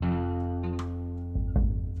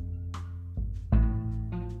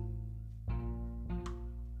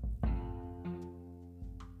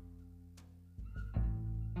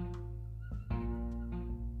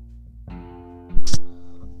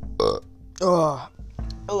Oh,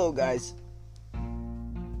 hello guys.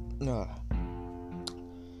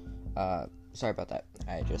 Sorry about that.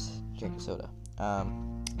 I just drank a soda.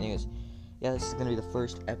 Anyways, yeah, this is gonna be the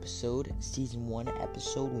first episode, season 1,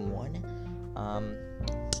 episode 1.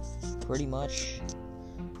 Pretty much,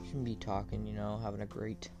 should be talking, having a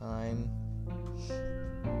great time.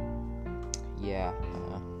 Yeah,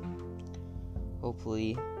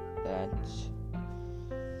 hopefully that's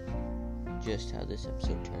just how this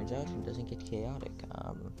episode turns out and doesn't get chaotic.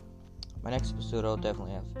 My next episode, I'll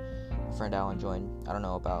definitely have my friend Alan join. I don't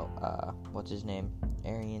know about, what's his name?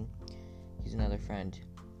 Arian. He's another friend.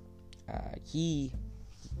 He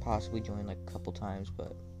possibly joined like a couple times,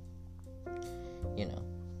 but, yeah,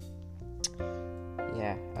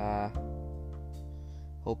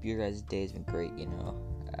 hope your guys' day has been great,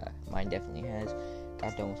 mine definitely has.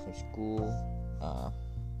 Got done with some school,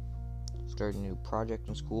 started a new project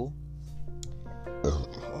in school.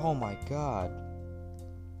 Oh my god.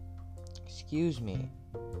 Excuse me.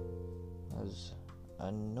 That was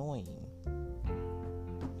annoying.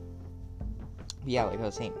 But yeah, like I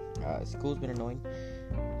was saying, school's been annoying.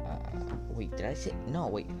 Wait, did I say? No,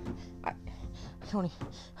 wait. I don't even...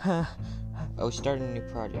 I was starting a new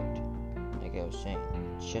project. Like I was saying.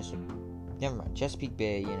 Never mind. Chesapeake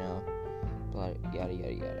Bay, Blah, yada,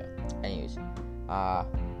 yada, yada. Anyways,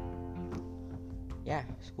 yeah,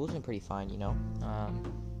 school's been pretty fine,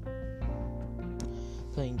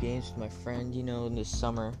 playing games with my friend, this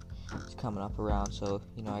summer is coming up around, so,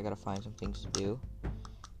 I gotta find some things to do.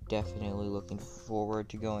 Definitely looking forward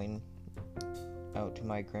to going out to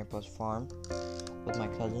my grandpa's farm with my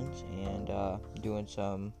cousins and, doing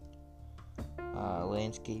some,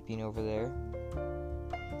 landscaping over there.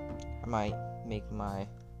 I might make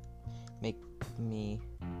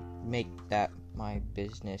that my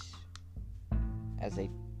business as a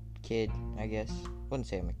kid, I guess. Wouldn't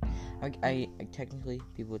say I technically,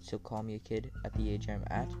 people would still call me a kid at the age I'm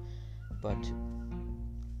at, but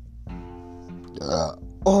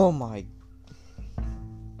oh my,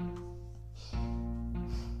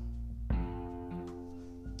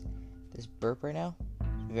 this burp right now is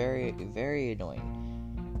very, very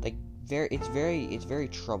annoying. Like, it's very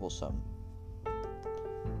troublesome.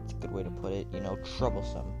 It's a good way to put it,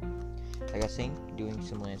 troublesome. Like I was saying, doing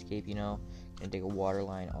some landscape, gonna dig a water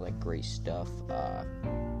line, all that great stuff.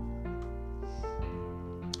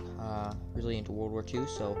 Really into World War II,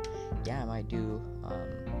 so yeah, I might do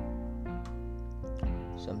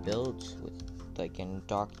some builds with and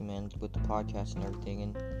document with the podcast and everything,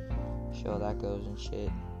 and show how that goes and shit.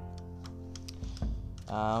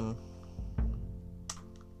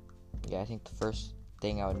 Yeah, I think the first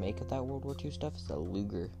thing I would make of that World War II stuff is the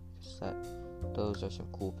Luger, because those are some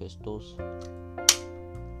cool pistols.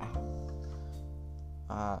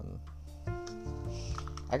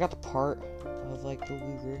 I got the part of the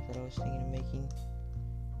Luger that I was thinking of making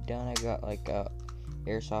done. I got a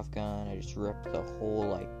airsoft gun. I just ripped the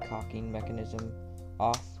whole cocking mechanism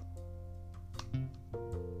off,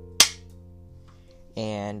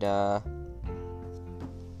 and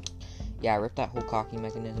yeah, I ripped that whole cocking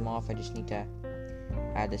mechanism off. I just need to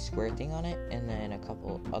add the square thing on it, and then a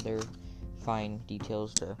couple other fine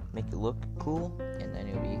details to make it look cool, and then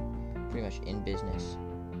it'll be pretty much in business.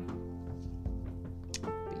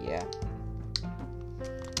 But yeah,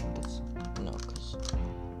 because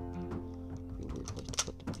pretty weird place to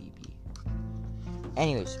put the BB.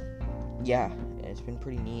 Anyways, yeah, it's been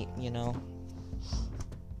pretty neat,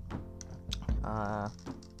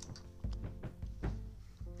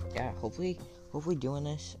 yeah, hopefully doing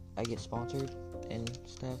this, I get sponsored and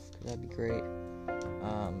stuff, cause that'd be great.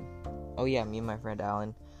 Oh yeah, me and my friend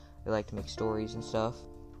Alan, we like to make stories and stuff.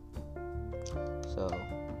 So,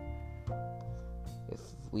 if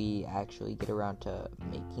we actually get around to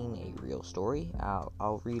making a real story,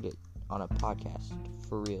 I'll read it on a podcast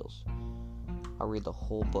for reals. I'll read the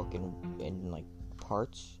whole book in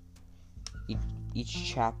parts. Each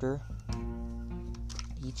chapter,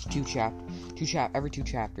 every two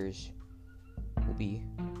chapters will be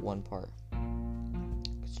one part.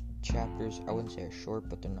 Chapters, I wouldn't say are short,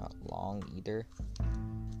 but they're not long either.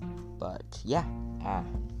 But yeah, my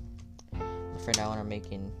friend Alan are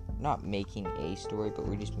not making a story, but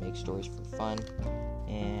we just make stories for fun.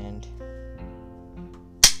 And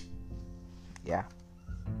yeah,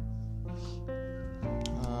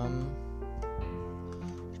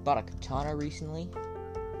 just bought a katana recently.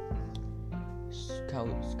 It's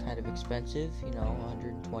kind of expensive,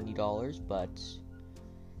 $120, but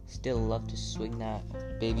still love to swing that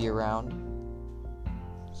baby around.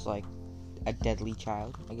 It's like a deadly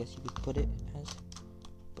child, I guess you could put it as.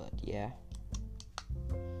 But yeah,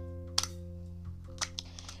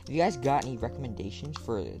 you guys got any recommendations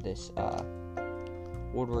for this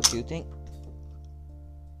World War II thing?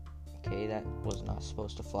 Okay, that was not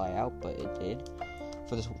supposed to fly out, but it did.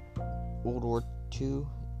 For this World War II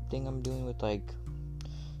thing I'm doing with, like,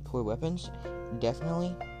 toy weapons,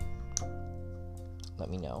 definitely let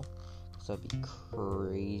me know, because that'd be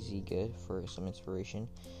crazy good for some inspiration.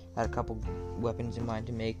 I had a couple weapons in mind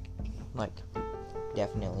to make, like,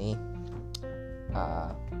 definitely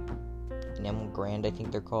an M1 Grand, I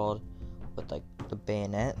think they're called, with, like, the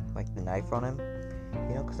bayonet, like the knife on him,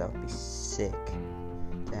 you know, because that would be sick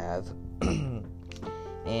to have.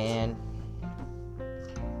 And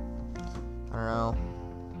I don't know,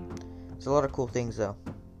 there's a lot of cool things though.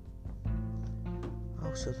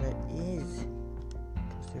 Oh, so that is,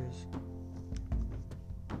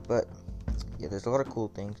 but yeah, there's a lot of cool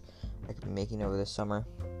things I could be making over this summer.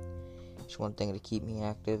 Just one thing to keep me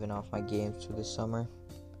active and off my games for this summer,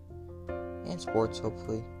 and sports,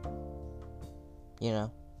 hopefully, you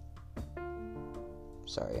know.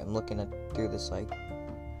 Sorry, I'm looking through this, like,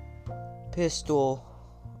 pistol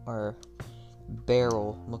or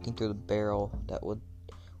barrel, looking through the barrel that would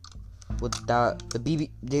the BB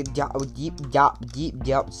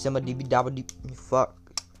fuck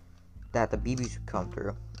that the BBs would come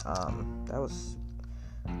through. That was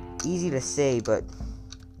easy to say, but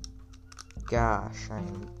gosh,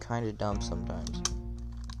 I'm kind of dumb sometimes.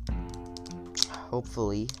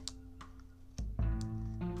 Hopefully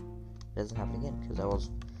it doesn't happen again, because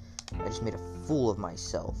I just made a fool of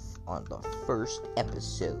myself on the first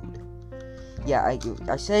episode. Yeah,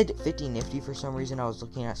 I said 50 Nifty for some reason. I was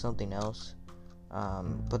looking at something else.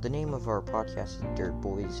 But the name of our podcast is Dirt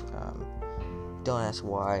Boys. Don't ask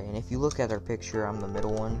why. And if you look at our picture, I'm the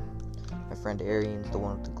middle one. My friend Arian's the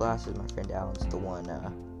one with the glasses. My friend Alan's the one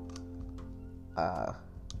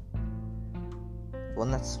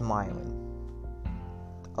that's smiling.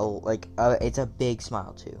 Oh, like, it's a big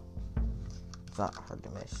smile too. It's not hard to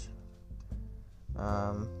miss.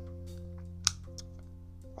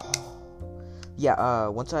 Yeah,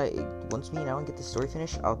 once me and Alan get the story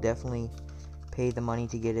finished, I'll definitely pay the money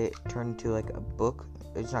to get it turned into, like, a book.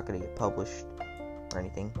 It's not gonna get published or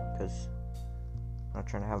anything, because I'm not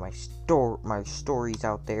trying to have my stories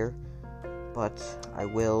out there, but I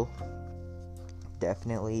will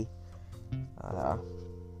definitely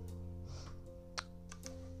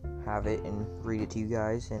have it and read it to you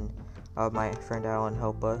guys, and I'll have my friend Alan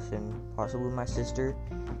help us, and possibly my sister,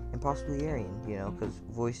 and possibly Arian, you know, because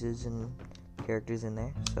voices and characters in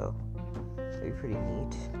there, so it'd be pretty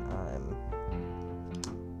neat.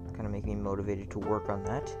 Kind of make me motivated to work on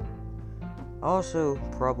that. I'll also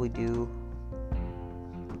probably do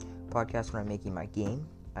podcasts when I'm making my game.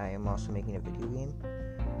 I am also making a video game.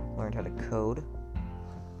 Learned how to code.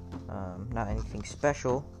 Not anything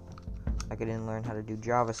special. Like, I didn't learn how to do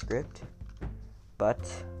JavaScript,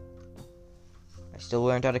 but I still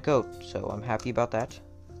learned how to code, so I'm happy about that.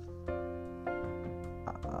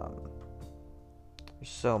 There's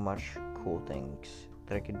so much cool things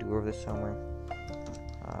that I could do over the summer.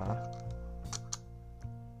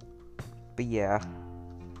 But yeah,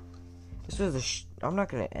 this was I'm not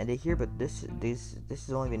gonna end it here, but this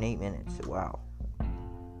has only been 8 minutes. Wow, I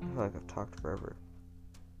feel like I've talked forever.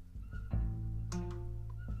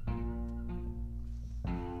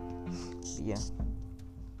 But yeah.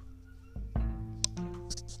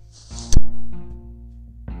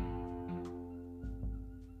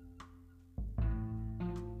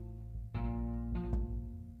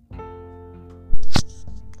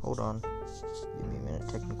 Hold on. Give me a minute.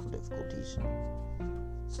 Technical difficulties.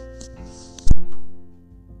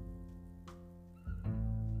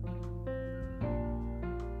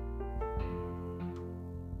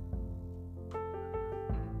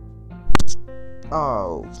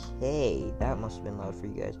 Okay. That must have been loud for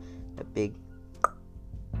you guys. That big.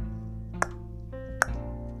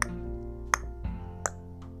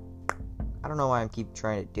 I don't know why I keep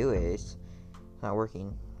trying to do it. It's not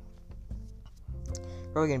working.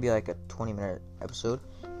 Probably gonna be like a 20-minute episode,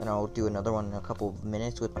 and I'll do another one in a couple of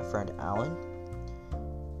minutes with my friend Alan.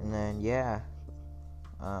 And then yeah,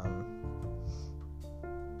 I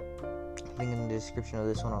think in the description of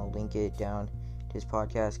this one I'll link it down to his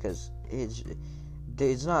podcast, because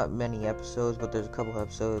it's not many episodes, but there's a couple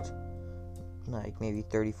episodes, like maybe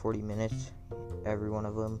 30-40 minutes every one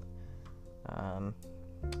of them.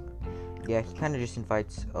 Yeah, he kind of just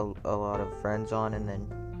invites a lot of friends on, and then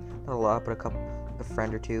not a lot, but a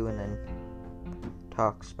friend or two, and then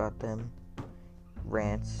talks about them,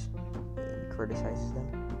 rants, and criticizes them.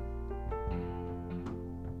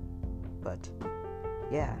 But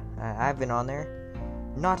yeah, I've been on there.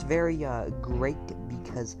 Not very great,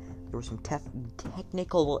 because there were some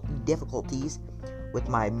technical difficulties with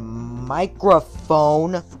my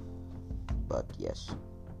microphone. But yes,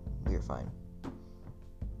 we're fine.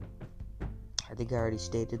 I think I already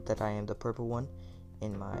stated that I am the purple one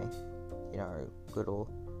in our little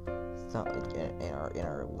in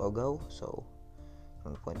our logo, so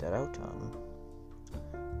I'm gonna point that out.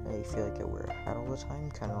 I feel like I wear a hat all the time,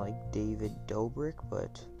 kind of like David Dobrik,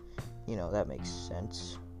 but that makes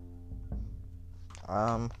sense.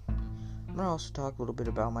 I'm gonna also talk a little bit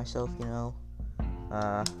about myself.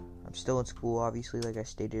 I'm still in school, obviously, like I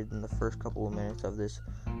stated in the first couple of minutes of this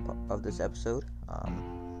episode.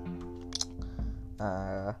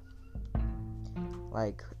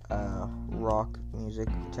 Rock music,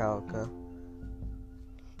 Metallica,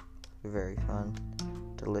 very fun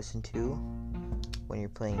to listen to when you're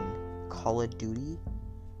playing Call of Duty,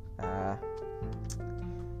 and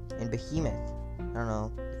Behemoth. I don't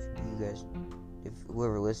know if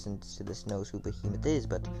whoever listens to this knows who Behemoth is,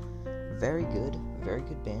 but very good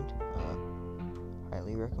band.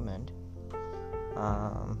 Highly recommend.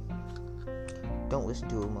 Don't listen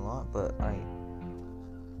to them a lot, but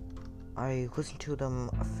I listen to them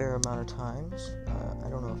a fair amount of times. I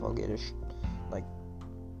don't know if I'll get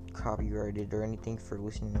copyrighted or anything for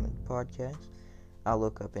listening to them in the podcast. I'll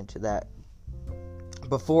look up into that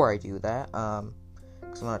before I do that,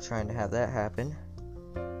 because I'm not trying to have that happen.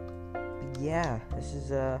 But yeah, this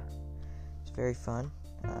is it's very fun.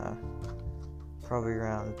 Probably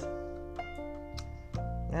around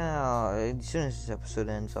now, as soon as this episode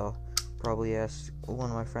ends, I'll probably ask one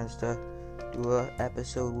of my friends to do an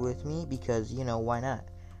episode with me, because why not?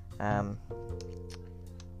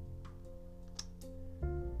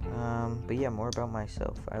 But yeah, more about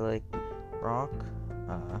myself. I like rock.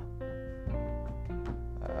 I'm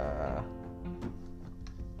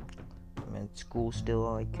in school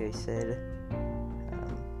still, like I said.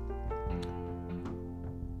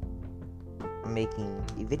 I'm making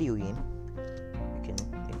a video game. I can,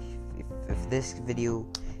 if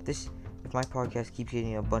my podcast keeps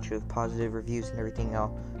getting a bunch of positive reviews and everything,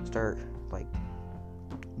 I'll start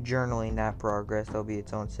journaling that progress. That'll be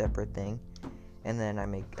its own separate thing. And then I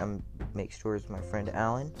make stories with my friend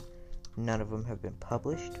Alan. None of them have been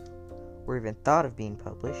published or even thought of being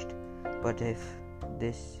published. But if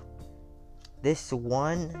this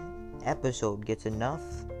one episode gets enough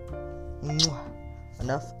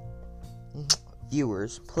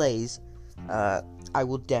viewers, plays, I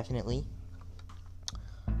will definitely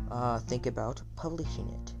think about publishing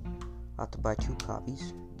it. I'll have to buy 2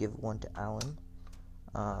 copies, give one to Alan.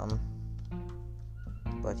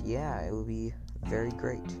 But yeah, it will be very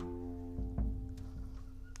great.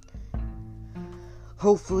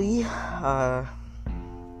 Hopefully,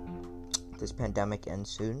 this pandemic ends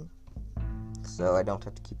soon, so I don't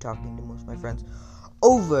have to keep talking to most of my friends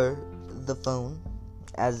over the phone,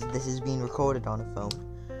 as this is being recorded on a phone,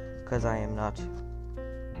 because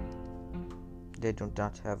they do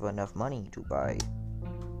not have enough money to buy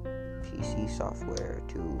PC software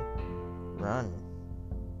to run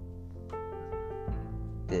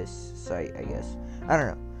this site, I guess. I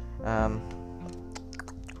don't know.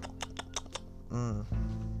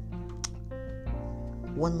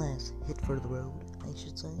 One last hit for the road, I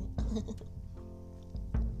should say.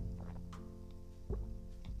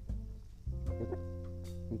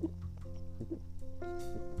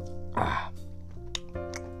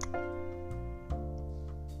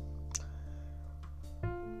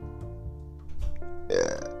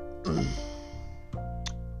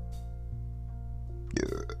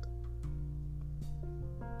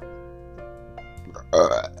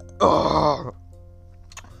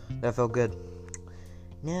 That felt good.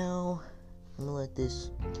 Now, I'm gonna let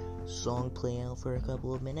this song play out for a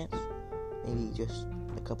couple of minutes. Maybe just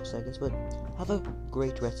a couple seconds, but have a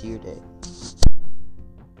great rest of your day.